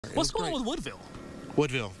What's going on with Woodville?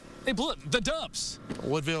 Woodville. They blew it. The Dubs.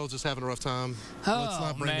 Woodville just having a rough time. Let's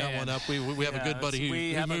not bring that one up. We have a good buddy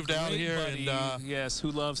who moved out here, buddy, and yes, who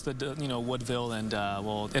loves the Woodville, and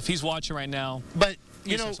well, if he's watching right now. But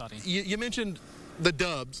you mentioned the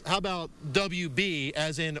Dubs. How about WB,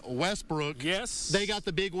 as in West Brook? Yes. They got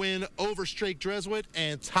the big win over Strake Jesuit,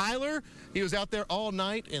 and Tyler, he was out there all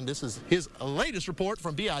night, and this is his latest report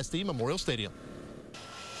from BISD Memorial Stadium.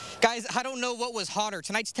 Guys, I don't know what was hotter,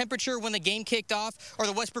 tonight's temperature when the game kicked off or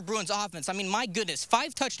the West Brook Bruins offense. I mean, my goodness,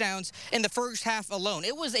 5 touchdowns in the first half alone.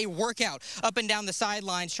 It was a workout up and down the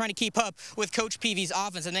sidelines trying to keep up with Coach Peavy's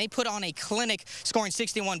offense, and they put on a clinic scoring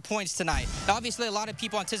 61 points tonight. Now, obviously, a lot of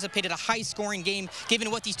people anticipated a high-scoring game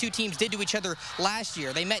given what these two teams did to each other last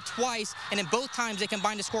year. They met twice, and in both times, they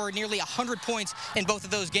combined to score nearly 100 points in both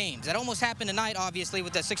of those games. That almost happened tonight, obviously,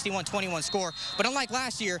 with the 61-21 score. But unlike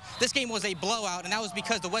last year, this game was a blowout, and that was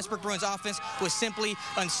because the West Brook Bruins offense was simply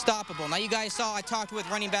unstoppable. Now, you guys saw I talked with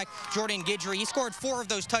running back Jordan Guidry. He scored 4 of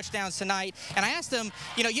those touchdowns tonight, and I asked him,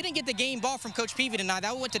 you didn't get the game ball from Coach Peavy tonight.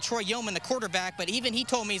 That went to Troy Yeoman, the quarterback, but even he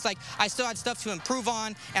told me, he's like, I still had stuff to improve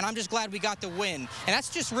on, and I'm just glad we got the win. And that's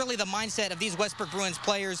just really the mindset of these West Brook Bruins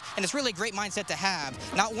players, and it's really a great mindset to have.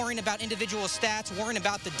 Not worrying about individual stats, worrying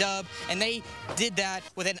about the dub, and they did that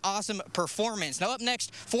with an awesome performance. Now, up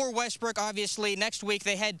next for West Brook, obviously, next week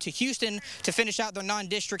they head to Houston to finish out their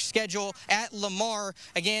non-district schedule at Lamar.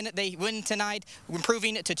 Again, they win tonight,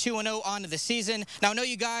 improving to 2-0 on the season. Now, I know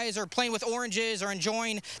you guys are playing with oranges or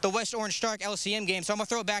enjoying the West Orange Stark LCM game, so I'm going to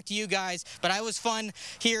throw it back to you guys. But it was fun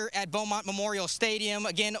here at Beaumont Memorial Stadium.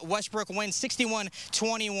 Again, West Brook wins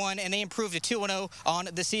 61-21, and they improved to 2-0 on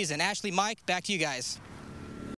the season. Ashley, Mike, back to you guys.